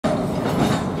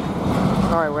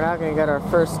Alright, we're now going to get our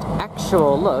first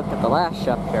actual look at the last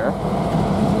shop here.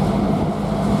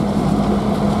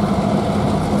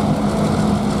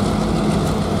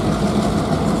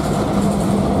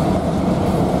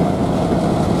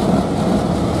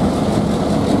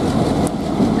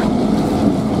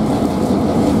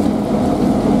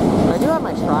 I do have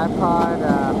my tripod,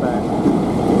 but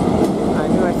I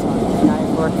knew I saw these guys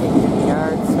working in the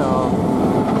yard, so...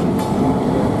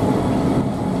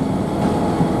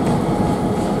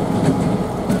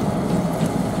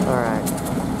 Alright.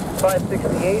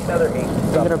 568, another 8.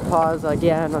 I'm gonna pause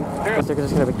again because they're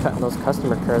just gonna be cutting those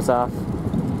customer cars off.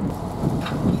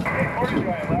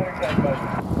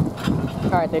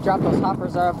 Alright, they dropped those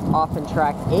hoppers off in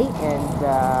track 8, and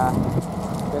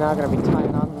they're now gonna be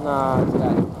tying on to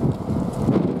that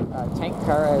tank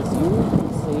car, as you can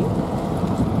see.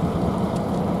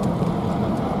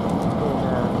 In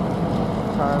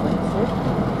car links here.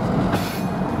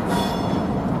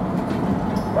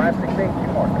 568, 2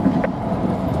 more.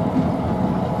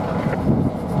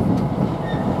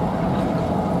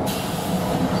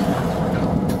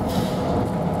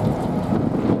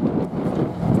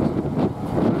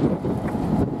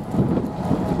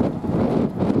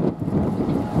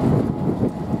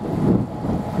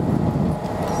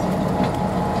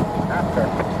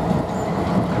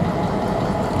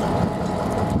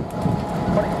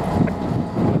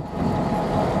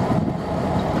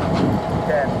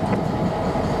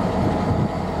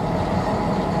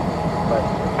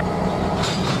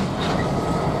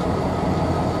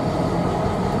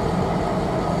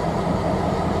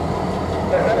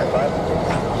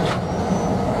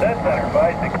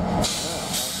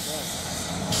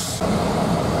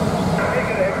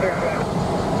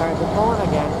 Alright, they're pulling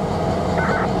again.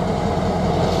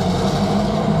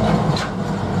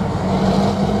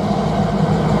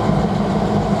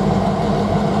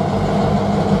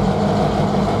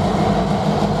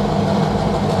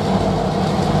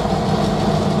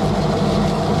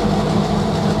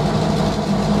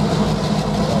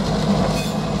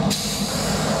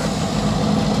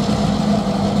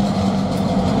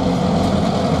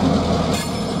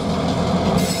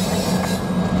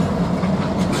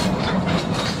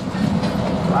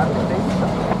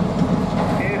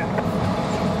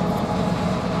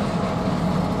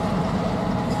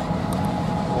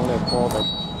 Pulled a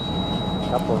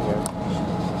couple here.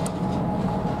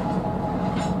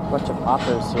 Bunch of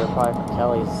hoppers here, probably for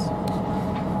Kelly's.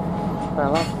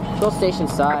 Alright, well, go station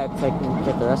side so I can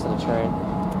get the rest of the train.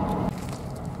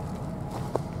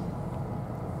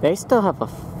 They still have a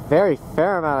very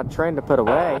fair amount of train to put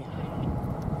away.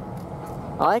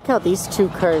 I like how these two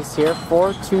cars here,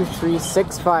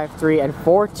 423653 and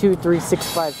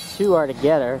 423652, are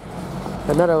together.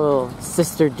 Another little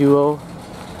sister duo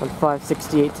on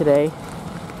 568 today,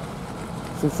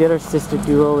 since the other sister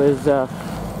duo is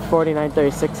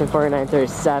 4936 and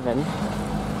 4937.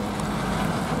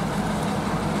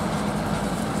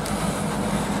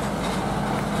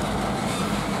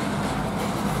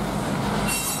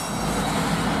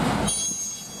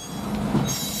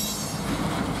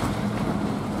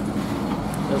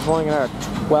 There's only another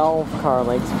 12 car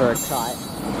lengths for a cut.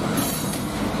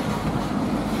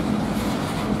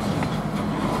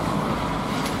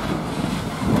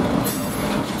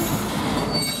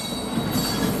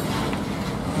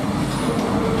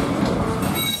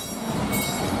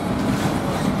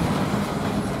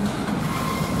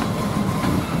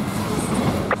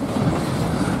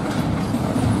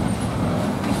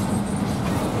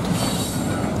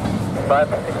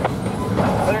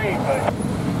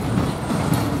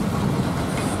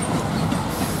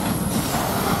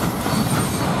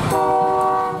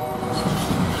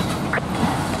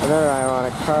 Another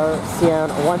ironic car, CN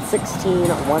 116,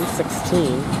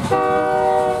 116.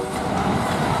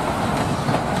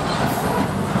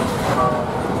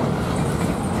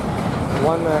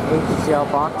 One HCL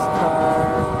box car.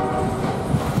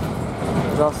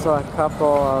 There's also a couple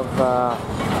of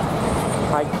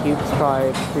high cubes,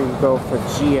 probably to go for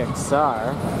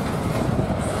GXR.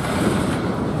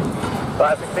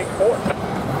 564.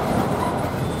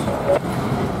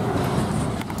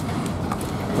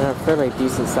 A fairly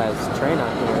decent sized train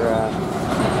on here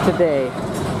today.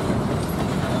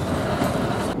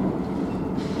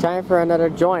 Time for another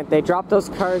joint. They dropped those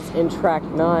cars in track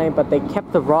 9, but they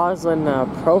kept the Roslin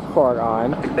Procord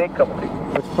on,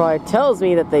 which probably tells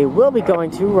me that they will be going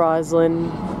to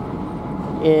Roslin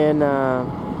in a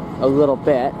little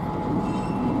bit.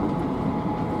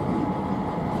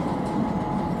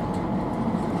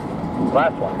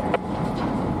 Last one.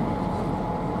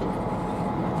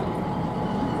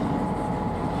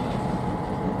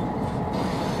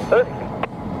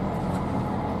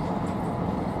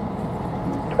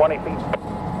 20 feet.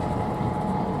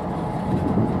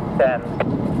 10.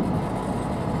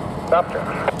 Stop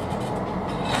stretch.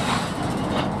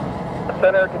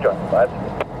 Center to join. 5.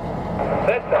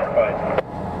 Set center 5.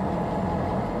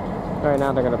 Alright,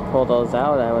 now they're gonna pull those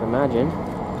out, I would imagine.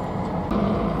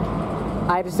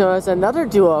 I just noticed another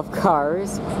duo of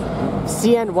cars,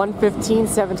 CN 115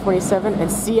 727 and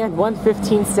CN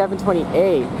 115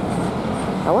 728.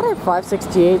 I wonder if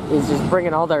 568 is just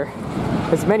bringing all their,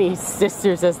 as many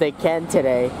sisters as they can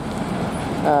today.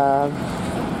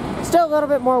 Still a little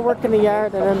bit more work in the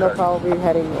yard, and then they'll probably be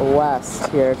heading west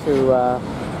here to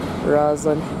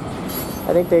Roslin.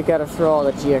 I think they gotta throw all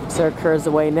the GXR cars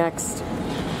away next.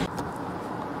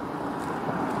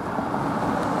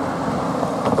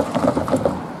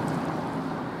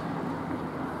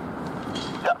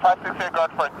 Yeah, 568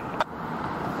 got for it.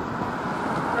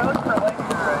 We're looking for like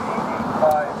your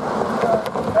 85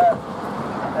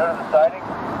 out of the siding.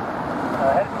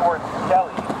 Headed towards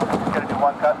Kelly. Just gotta do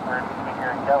one customer in between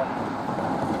here and Kelly.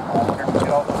 I wonder if we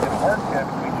could also get work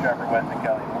between Stratford West and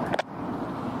Kelly.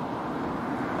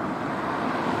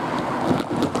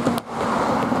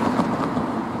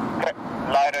 Okay,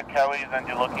 Lyra, Kelly's, and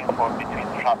you're looking for between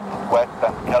Stratford West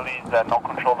and Kelly's, no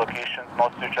control locations,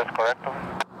 no switches, correct?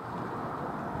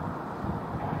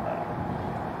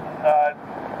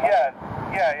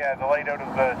 Yeah, the light out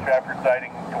of the Stratford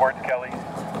siding towards Kelly's,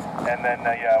 and then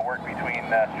work between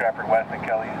Stratford West and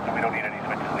Kelly's, so we don't need any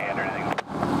switches in the end or anything.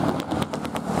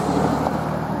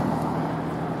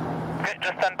 Okay,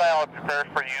 just stand by, I'll prepare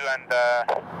for you, and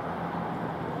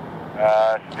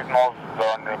signals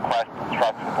on request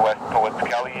Stratford West towards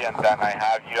Kelly, and then I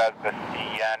have you as the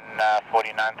CN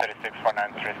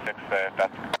 49364936,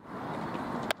 that's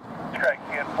correct.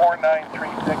 CN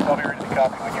 4936, I'll be ready to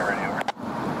copy when you're ready, over.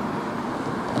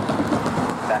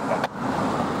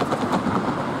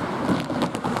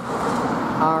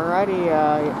 Alrighty,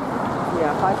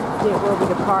 yeah, 568 will be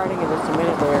departing in just a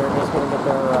minute. They're just going to get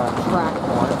their track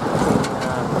one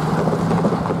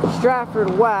between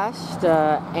Stratford West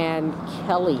and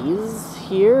Kelly's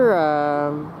here.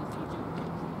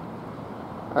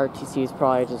 RTC is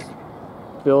probably just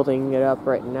building it up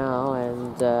right now,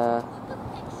 and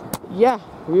yeah,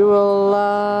 we will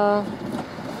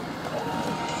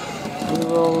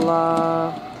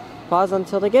pause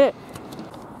until they get it.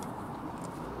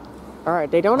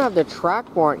 Alright, they don't have the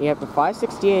track warrant yet, but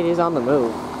 568 is on the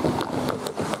move.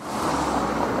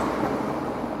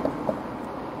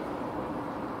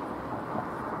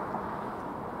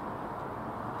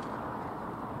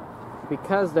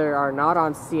 Because they are not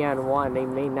on CN1, they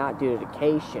may not do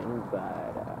dedication,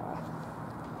 but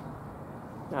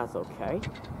that's okay.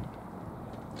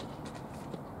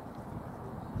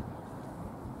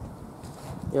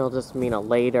 It'll just mean a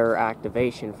later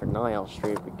activation for Nile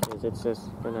Street, because it's just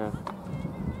gonna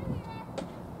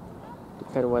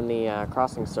depend when the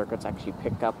crossing circuits actually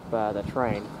pick up the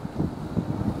train.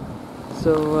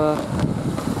 So,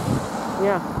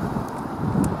 yeah.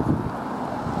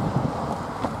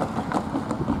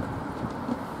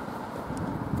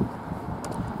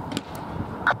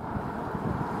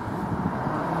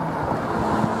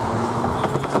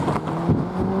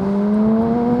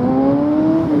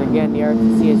 Again, the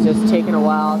RTC is just taking a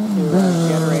while to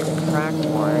generate a track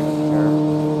warrant.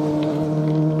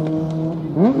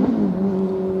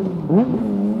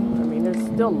 I mean, there's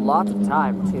still lots of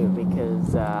time too,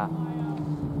 because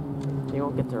they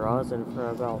won't get to Roslin for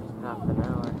about half an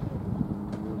hour.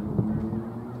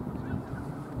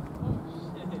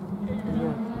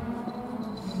 Yeah.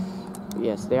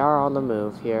 Yes, they are on the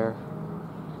move here.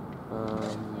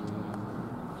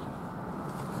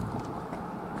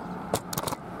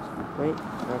 Wait,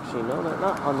 actually, no, they're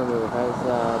not on the move, as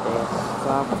they have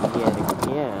stopped yet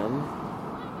again.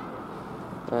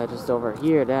 Just over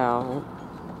here now.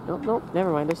 Nope,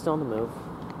 never mind, they're still on the move.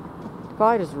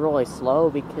 Probably just really slow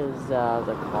because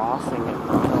the crossing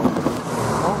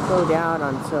won't go down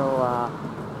until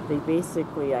they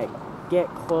basically get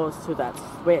close to that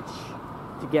switch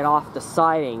to get off the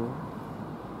siding.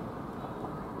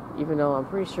 Even though I'm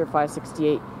pretty sure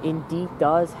 568 indeed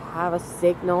does have a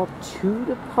signal to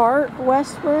depart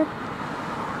westward.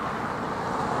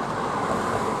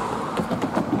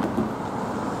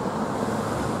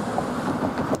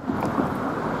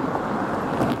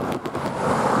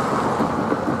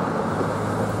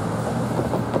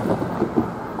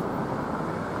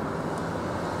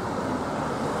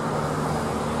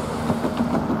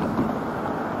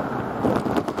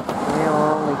 They're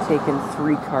only taking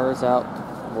 3 cars out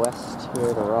west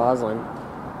here to Roslin.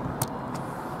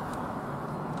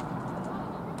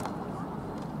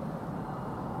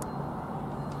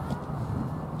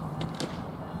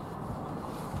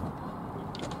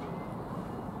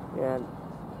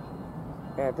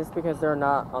 Yeah, just because they're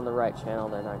not on the right channel,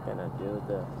 they're not gonna do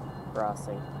the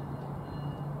crossing.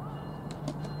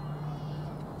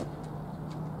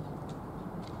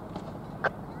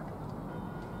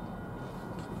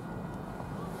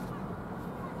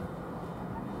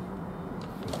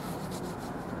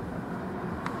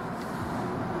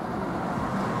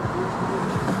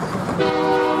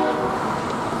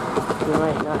 You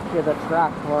might not hear the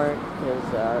track horn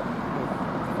because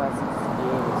that's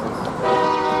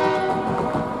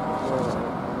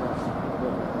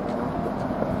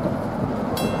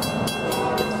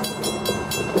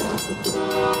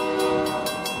speed.